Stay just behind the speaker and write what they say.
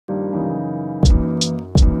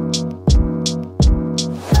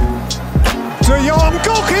long,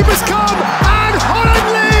 goalkeepers come, and Holland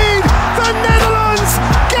lead! The Netherlands!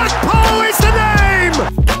 Gakpo is the name!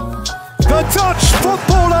 The Dutch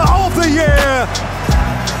footballer of the year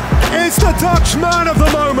is the Dutch man of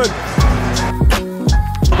the moment.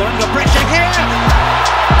 Under pressure here.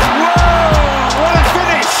 Whoa, what a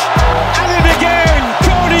finish! And it again,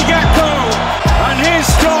 Cody Gakpo, and his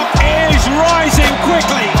stock is rising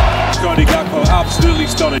quickly. Cody Gakpo, absolutely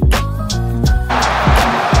stunning.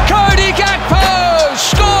 Cody Gakpo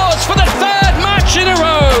scores for the third match in a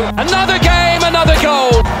row. Another game, another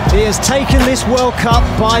goal. He has taken this World Cup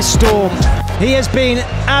by storm. He has been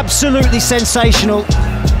absolutely sensational.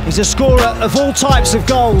 He's a scorer of all types of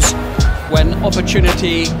goals. When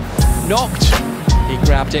opportunity knocked, he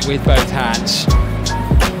grabbed it with both hands.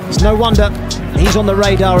 It's no wonder he's on the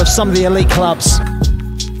radar of some of the elite clubs.